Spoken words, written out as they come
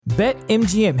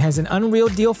BetMGM has an unreal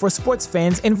deal for sports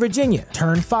fans in Virginia.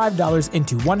 Turn $5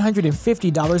 into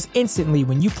 $150 instantly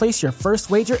when you place your first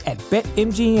wager at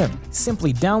BetMGM.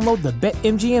 Simply download the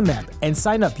BetMGM app and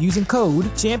sign up using code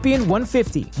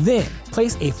Champion150. Then,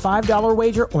 place a $5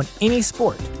 wager on any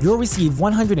sport. You'll receive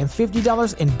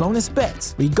 $150 in bonus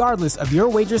bets, regardless of your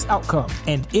wager's outcome.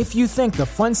 And if you think the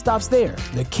fun stops there,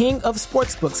 the King of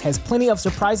Sportsbooks has plenty of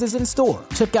surprises in store.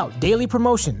 Check out daily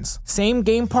promotions,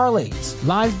 same-game parlays,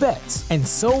 live bets, and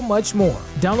so much more.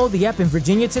 Download the app in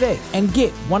Virginia today and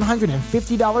get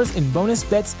 $150 in bonus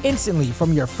bets instantly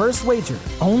from your first wager.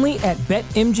 Only at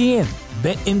BetMGM.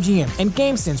 BetMGM and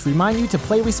GameSense remind you to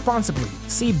play responsibly.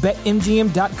 See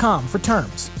BetMGM.com for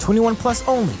terms. 21 plus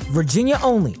only. Virginia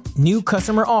only. New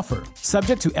customer offer.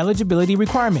 Subject to eligibility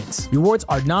requirements. Rewards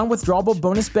are non-withdrawable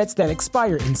bonus bets that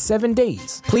expire in 7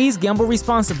 days. Please gamble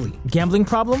responsibly. Gambling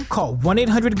problem? Call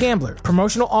 1-800-GAMBLER.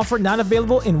 Promotional offer not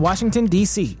available in Washington,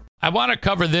 D.C. I want to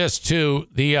cover this too.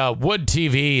 The Wood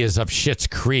TV is up Schitt's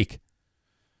Creek.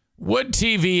 Wood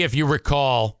TV, if you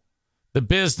recall, the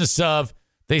business of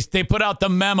They put out the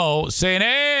memo saying,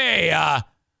 hey,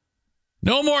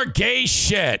 no more gay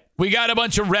shit. We got a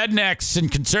bunch of rednecks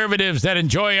and conservatives that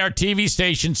enjoy our TV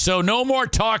station, so no more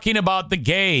talking about the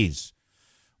gays.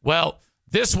 Well,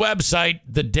 this website,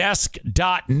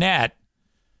 thedesk.net,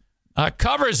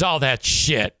 covers all that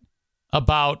shit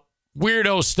about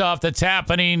weirdo stuff that's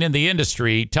happening in the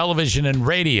industry, television and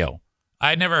radio.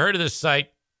 I'd never heard of this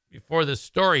site before this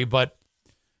story, but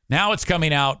now it's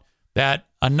coming out that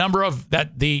a number of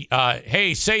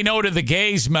hey, say no to the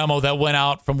gays memo that went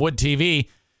out from Wood TV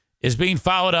is being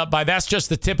followed up by that's just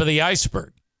the tip of the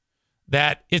iceberg.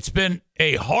 That it's been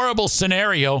a horrible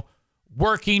scenario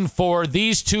working for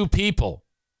these two people,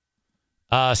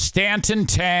 Stanton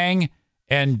Tang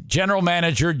and general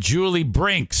manager Julie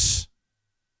Brinks.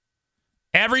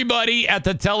 Everybody at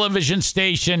the television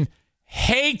station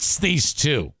hates these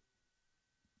two.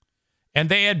 And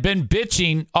they had been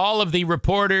bitching, all of the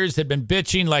reporters had been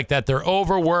bitching like that they're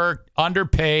overworked,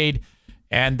 underpaid,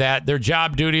 and that their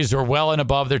job duties are well and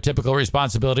above their typical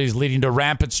responsibilities, leading to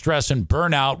rampant stress and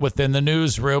burnout within the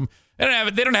newsroom. They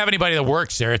don't have anybody that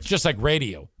works there. It's just like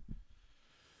radio.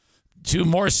 To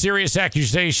more serious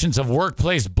accusations of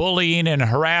workplace bullying and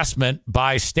harassment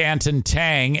by Stanton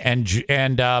Tang, and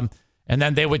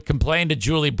then they would complain to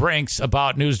Julie Brinks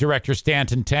about news director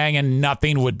Stanton Tang, and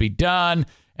nothing would be done.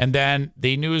 And then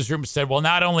the newsroom said, well,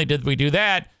 not only did we do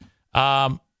that,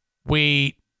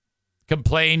 we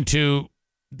complained to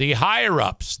the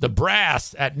higher-ups, the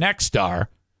brass at Nexstar,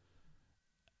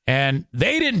 and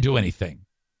they didn't do anything.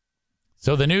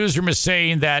 So the newsroom is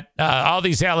saying that all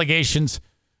these allegations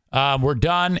were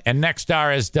done, and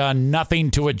Nexstar has done nothing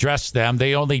to address them.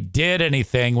 They only did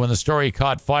anything when the story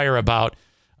caught fire about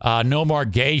no more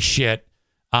gay shit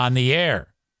on the air.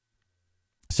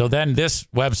 So then this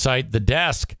website, The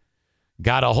Desk,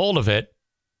 got a hold of it,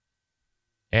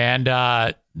 and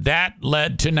that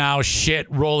led to now shit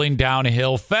rolling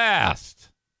downhill fast.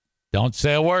 Don't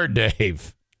say a word,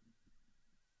 Dave.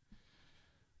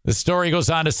 The story goes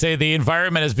on to say the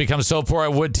environment has become so poor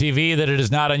at Wood TV that it is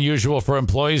not unusual for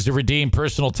employees to redeem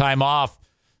personal time off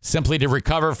simply to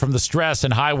recover from the stress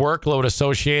and high workload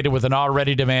associated with an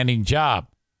already demanding job.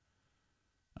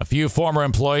 A few former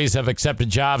employees have accepted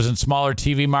jobs in smaller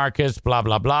TV markets, blah,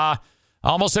 blah, blah.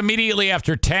 Almost immediately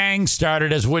after Tang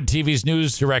started as Wood TV's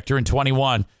news director in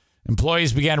 2021,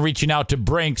 employees began reaching out to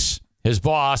Brinks, his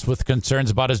boss, with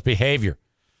concerns about his behavior.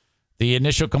 The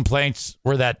initial complaints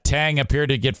were that Tang appeared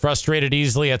to get frustrated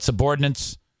easily at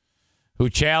subordinates who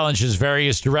challenged his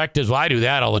various directives. Well, I do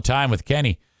that all the time with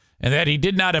Kenny. And that he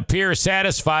did not appear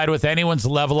satisfied with anyone's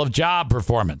level of job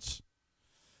performance.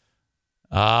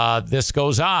 This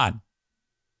goes on.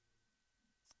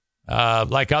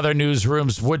 Like other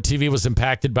newsrooms, Wood TV was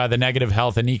impacted by the negative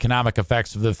health and economic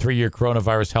effects of the 3-year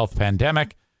coronavirus health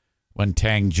pandemic. When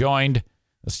Tang joined,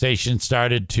 the station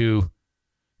started to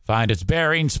find its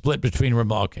bearings, split between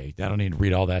remote. Okay, I don't need to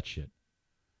read all that shit.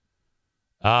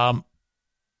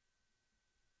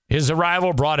 His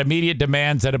arrival brought immediate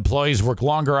demands that employees work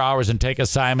longer hours and take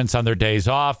assignments on their days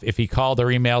off. If he called or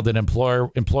emailed an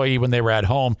employee when they were at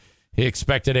home, he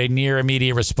expected a near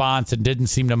immediate response and didn't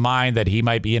seem to mind that he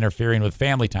might be interfering with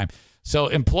family time. So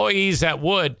employees at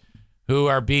Wood who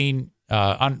are being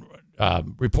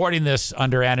reporting this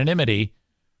under anonymity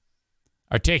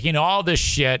are taking all this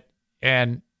shit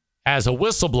and as a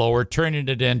whistleblower turning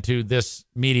it into this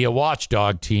media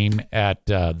watchdog team at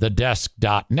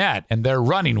thedesk.net, and they're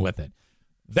running with it.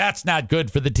 That's not good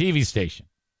for the TV station.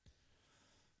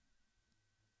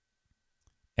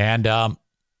 And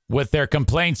with their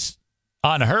complaints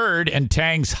Unheard and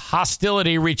Tang's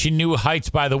hostility reaching new heights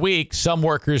by the week, some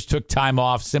workers took time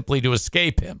off simply to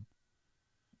escape him.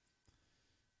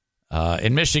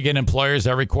 In Michigan, employers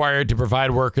are required to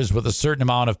provide workers with a certain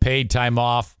amount of paid time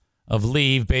off of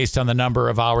leave based on the number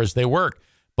of hours they work.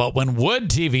 But when Wood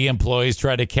TV employees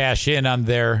tried to cash in on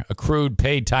their accrued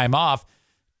paid time off,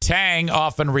 Tang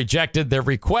often rejected their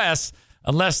requests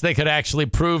unless they could actually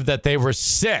prove that they were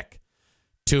sick,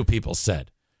 two people said.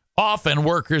 Often,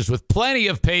 workers with plenty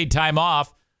of paid time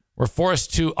off were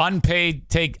forced to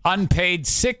take unpaid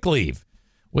sick leave,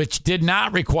 which did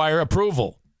not require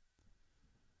approval.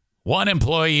 One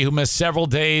employee who missed several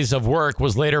days of work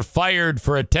was later fired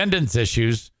for attendance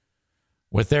issues,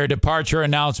 with their departure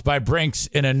announced by Brinks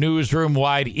in a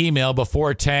newsroom-wide email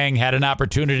before Tang had an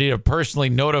opportunity to personally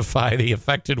notify the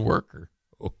affected worker.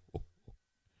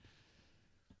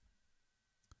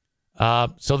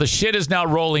 So the shit is now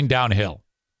rolling downhill.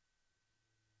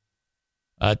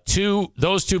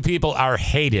 Those two people are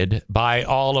hated by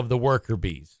all of the worker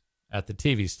bees at the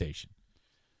TV station.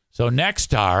 So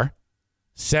Nexstar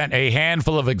sent a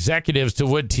handful of executives to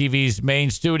Wood TV's main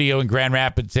studio in Grand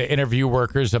Rapids to interview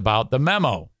workers about the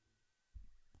memo.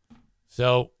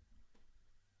 So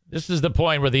this is the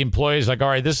point where the employee's like, all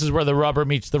right, this is where the rubber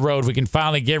meets the road. We can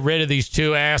finally get rid of these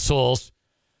two assholes.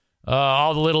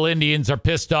 All the little Indians are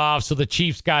pissed off, so the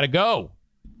chief's got to go.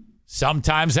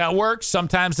 Sometimes that works,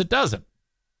 sometimes it doesn't.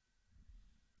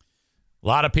 A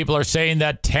lot of people are saying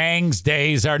that Tang's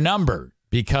days are numbered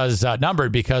because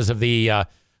of the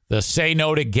say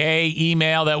no to gay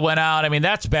email that went out. I mean,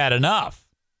 that's bad enough.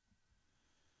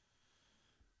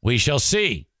 We shall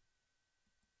see.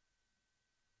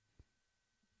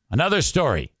 Another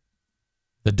story.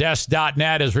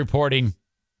 TheDesk.net is reporting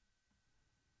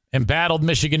embattled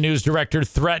Michigan news director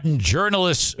threatened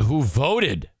journalists who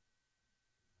voted.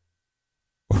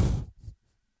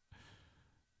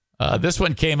 This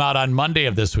one came out on Monday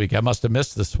of this week. I must have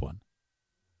missed this one.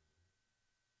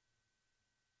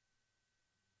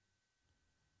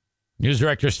 News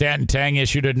director Stanton Tang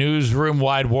issued a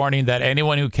newsroom-wide warning that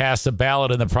anyone who casts a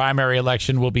ballot in the primary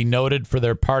election will be noted for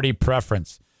their party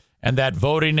preference, and that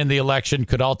voting in the election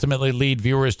could ultimately lead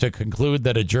viewers to conclude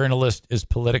that a journalist is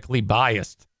politically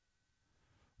biased.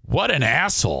 What an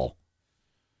asshole.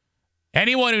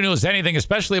 Anyone who knows anything,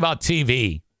 especially about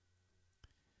TV,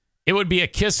 it would be a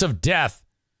kiss of death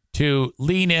to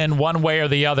lean in one way or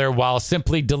the other while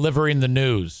simply delivering the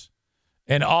news.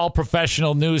 And all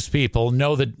professional news people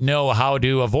know how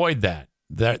to avoid that.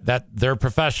 That they're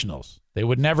professionals. They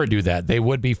would never do that. They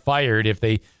would be fired if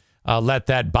they let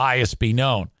that bias be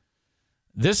known.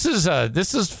 This is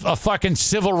a fucking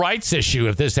civil rights issue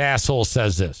if this asshole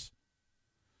says this.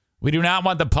 We do not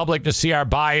want the public to see our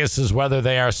biases, whether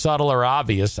they are subtle or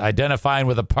obvious. Identifying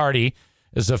with a party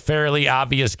is a fairly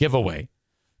obvious giveaway.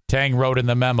 Tang wrote in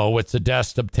the memo, which the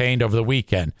desk obtained over the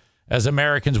weekend. As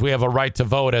Americans, we have a right to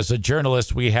vote. As a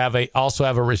journalist, we also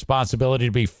have a responsibility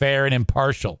to be fair and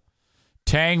impartial.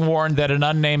 Tang warned that an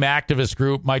unnamed activist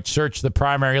group might search the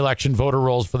primary election voter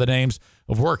rolls for the names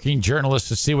of working journalists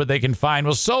to see what they can find.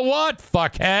 Well, so what,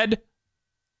 fuckhead?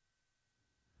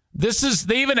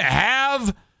 They even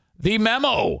have the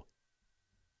memo.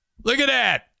 Look at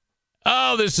that.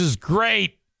 Oh, this is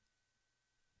great.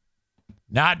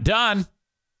 Not done.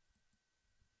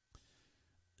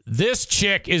 This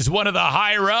chick is one of the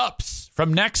higher-ups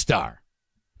from Nexstar.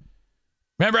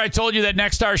 Remember I told you that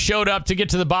Nexstar showed up to get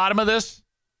to the bottom of this?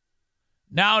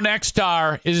 Now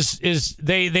Nexstar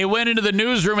they went into the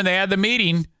newsroom and they had the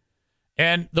meeting,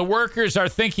 and the workers are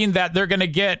thinking that they're going to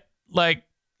get like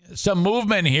some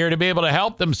movement here to be able to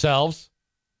help themselves.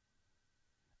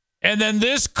 And then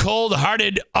this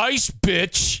cold-hearted ice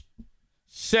bitch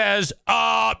says,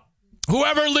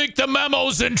 whoever leaked the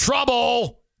memo's in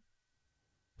trouble.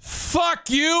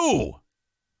 Fuck you.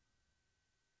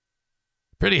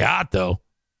 Pretty hot, though.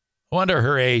 I wonder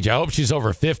her age. I hope she's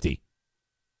over 50.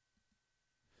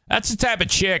 That's the type of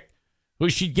chick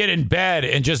who should get in bed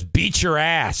and just beat your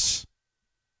ass.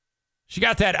 She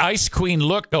got that ice queen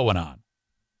look going on.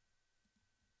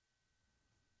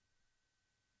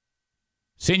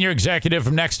 Senior executive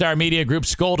from Nexstar Media Group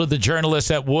scolded the journalists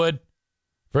at Wood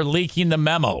for leaking the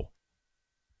memo.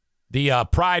 The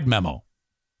Pride memo.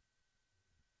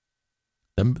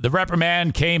 The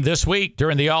reprimand came this week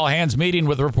during the all-hands meeting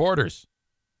with reporters.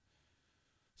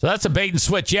 So that's a bait and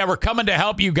switch. Yeah, we're coming to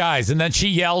help you guys. And then she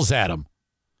yells at him.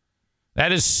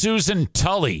 That is Susan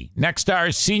Tully,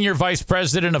 Nexstar's Senior Vice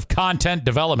President of Content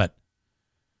Development,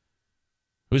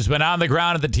 who's been on the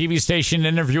ground at the TV station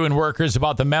interviewing workers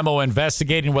about the memo,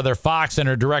 investigating whether Fox and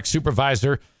her direct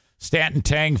supervisor, Stanton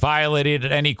Tang, violated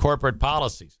any corporate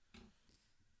policies.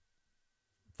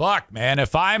 fuck, man.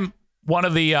 If I'm one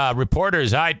of the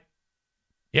reporters,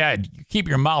 keep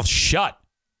your mouth shut.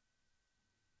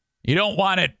 You don't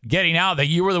want it getting out that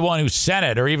you were the one who sent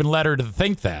it or even led her to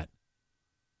think that.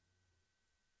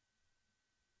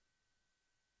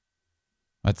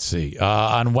 Let's see.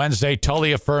 On Wednesday,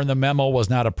 Tully affirmed the memo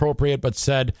was not appropriate, but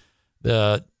said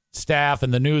the staff in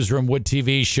the newsroom, Wood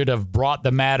TV, should have brought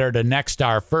the matter to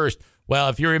Nexstar first. Well,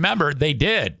 if you remember, they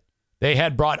did. They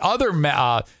had brought other...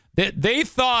 they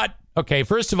thought, okay,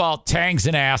 first of all, Tang's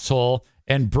an asshole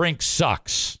and Brink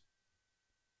sucks.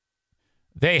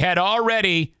 They had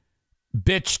already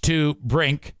bitched to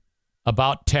Brink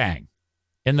about Tang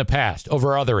in the past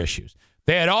over other issues.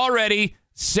 They had already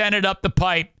sent it up the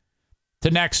pipe to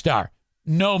Nexstar.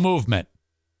 No movement.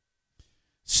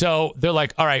 So they're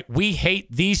like, all right, we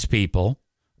hate these people.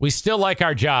 We still like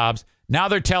our jobs. Now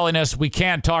they're telling us we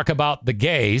can't talk about the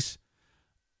gays.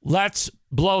 Let's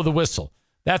blow the whistle.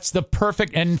 That's the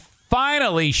perfect. And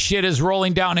finally, shit is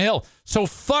rolling downhill. So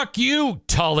fuck you,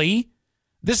 Tully.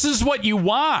 This is what you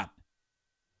want.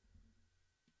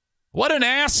 What an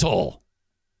asshole.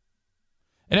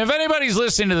 And if anybody's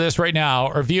listening to this right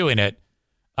now or viewing it,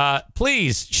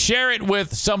 please share it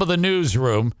with some of the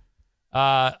newsroom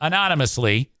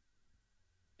anonymously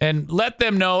and let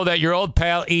them know that your old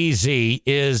pal EZ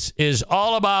is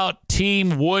all about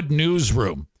Team Wood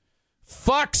Newsroom.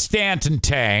 Fuck Stanton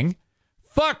Tang.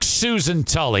 Fuck Susan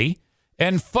Tully.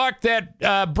 And fuck that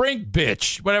Brink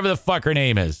bitch, whatever the fuck her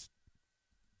name is.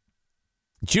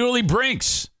 Julie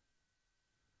Brinks.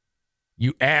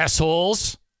 You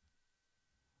assholes.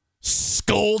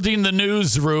 Scolding the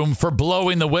newsroom for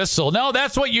blowing the whistle. No,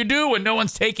 that's what you do when no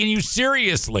one's taking you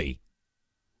seriously.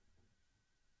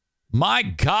 My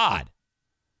God.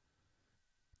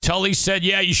 Tully said,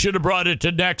 yeah, you should have brought it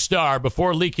to Nexstar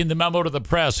before leaking the memo to the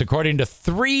press, according to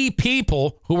 3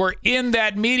 people who were in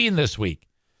that meeting this week.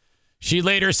 She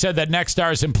later said that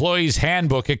Nexstar's employees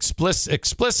handbook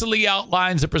explicitly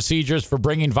outlines the procedures for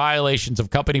bringing violations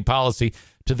of company policy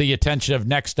to the attention of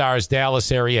Nexstar's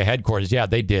Dallas area headquarters. Yeah,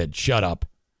 they did. Shut up.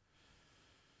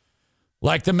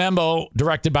 Like the memo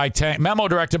directed by Tang,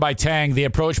 the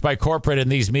approach by corporate in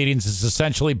these meetings is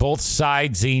essentially both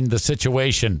sidesing the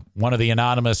situation, one of the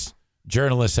anonymous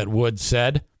journalists at Wood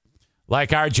said.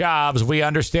 Like our jobs, we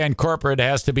understand corporate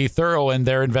has to be thorough in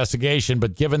their investigation,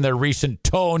 but given their recent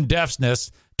tone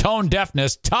deafness,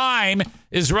 time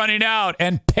is running out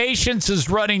and patience is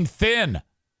running thin.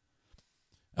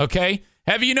 Okay?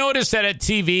 Have you noticed that at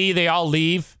TV, they all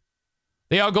leave?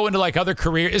 They all go into like other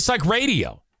careers. It's like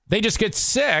radio. They just get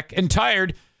sick and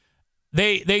tired.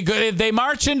 They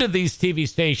march into these TV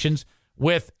stations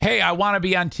with, hey, I want to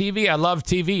be on TV. I love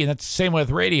TV. And that's the same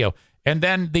with radio. And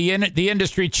then the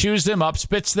industry chews them up,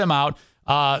 spits them out.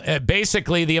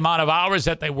 Basically, the amount of hours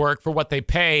that they work for what they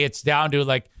pay, it's down to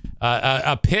like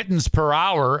a pittance per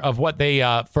hour of what they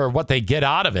for what they get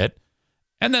out of it.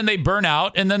 And then they burn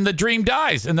out, and then the dream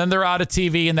dies, and then they're out of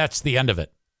TV, and that's the end of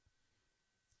it.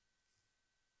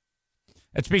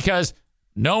 It's because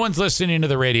no one's listening to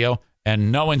the radio,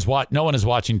 and no one is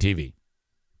watching TV.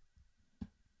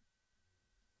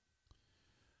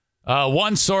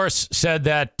 One source said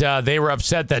that they were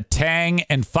upset that Tang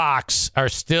and Fox are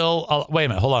still... wait a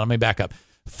minute, hold on, let me back up.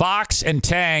 Fox and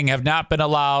Tang have not been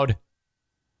allowed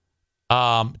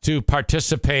to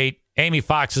participate. Amy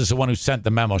Fox is the one who sent the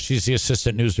memo. She's the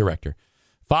assistant news director.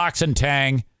 Fox and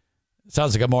Tang,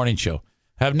 sounds like a morning show,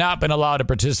 have not been allowed to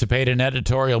participate in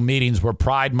editorial meetings where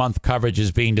Pride Month coverage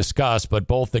is being discussed, but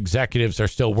both executives are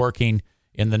still working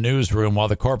in the newsroom while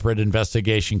the corporate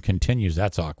investigation continues.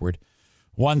 That's awkward.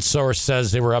 One source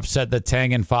says they were upset that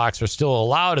Tang and Fox are still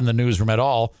allowed in the newsroom at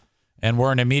all and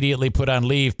weren't immediately put on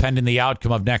leave pending the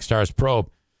outcome of Nexstar's probe.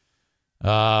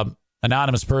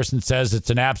 Anonymous person says it's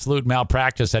an absolute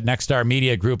malpractice that Nexstar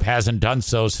Media Group hasn't done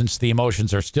so since the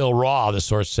emotions are still raw, the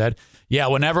source said. Yeah,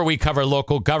 whenever we cover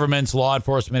local governments, law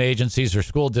enforcement agencies, or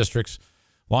school districts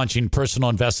launching personal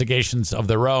investigations of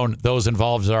their own, those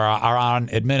involved are on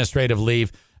administrative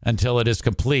leave until it is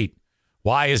complete.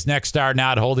 Why is Nexstar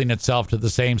not holding itself to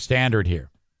the same standard here?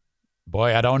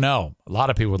 Boy, I don't know. A lot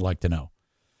of people would like to know.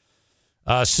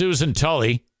 Susan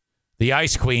Tully, the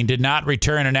Ice Queen, did not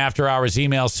return an after-hours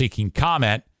email seeking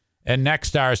comment, and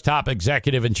Nexstar's top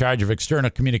executive in charge of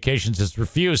external communications has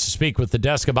refused to speak with the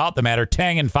desk about the matter.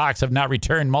 Tang and Fox have not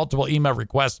returned multiple email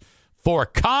requests for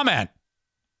comment.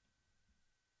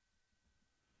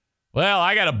 Well,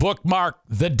 I got to bookmark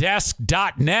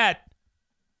thedesk.net.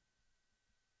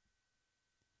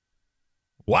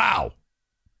 Wow.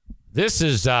 This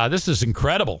is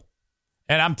incredible.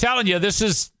 And I'm telling you, this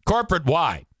is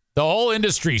corporate-wide. The whole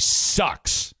industry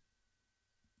sucks.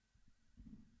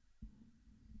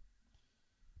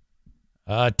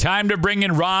 Time to bring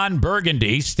in Ron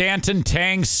Burgundy. Stanton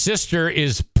Tang's sister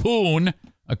is Poon,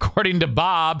 according to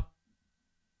Bob.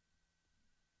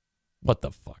 What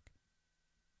the fuck?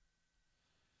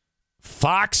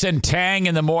 Fox and Tang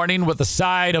in the morning with a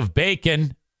side of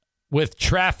bacon with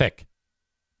traffic.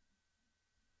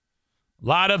 A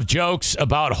lot of jokes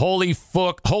about holy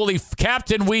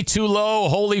Captain We Too Low,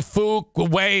 holy fook,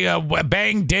 way,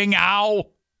 bang, ding, ow.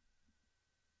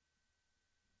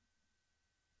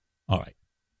 All right.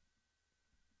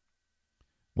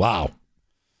 Wow.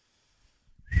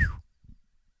 Whew.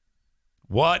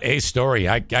 What a story.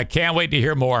 I can't wait to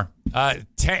hear more. I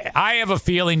have a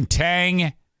feeling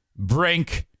Tang,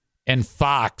 Brink, and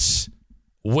Fox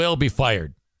will be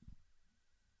fired.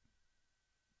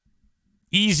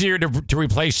 Easier to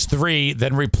replace 3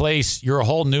 than replace your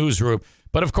whole newsroom.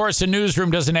 But, of course, the newsroom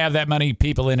doesn't have that many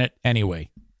people in it anyway.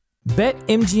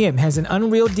 BetMGM has an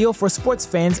unreal deal for sports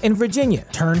fans in Virginia.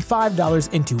 Turn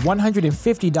 $5 into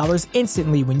 $150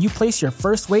 instantly when you place your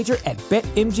first wager at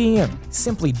BetMGM.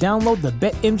 Simply download the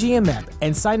BetMGM app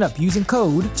and sign up using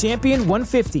code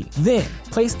Champion150. Then,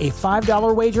 place a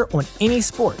 $5 wager on any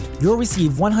sport. You'll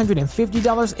receive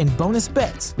 $150 in bonus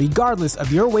bets, regardless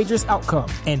of your wager's outcome.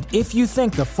 And if you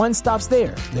think the fun stops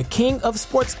there, the King of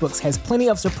Sportsbooks has plenty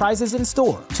of surprises in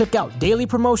store. Check out daily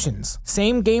promotions,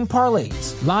 same-game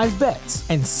parlays, live bets,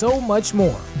 and so much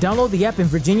more. Download the app in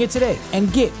Virginia today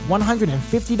and get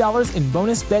 $150 in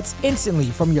bonus bets instantly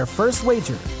from your first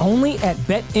wager. Only at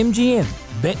BetMGM.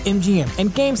 BetMGM and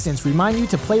GameSense remind you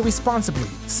to play responsibly.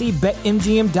 See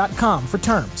BetMGM.com for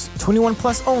terms. 21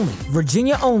 plus only.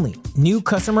 Virginia only. New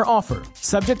customer offer.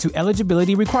 Subject to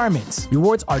eligibility requirements.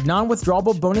 Rewards are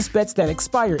non-withdrawable bonus bets that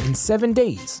expire in 7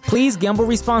 days. Please gamble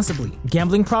responsibly.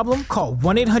 Gambling problem? Call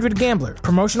 1-800-GAMBLER.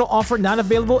 Promotional offer not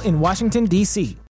available in Washington, D.C.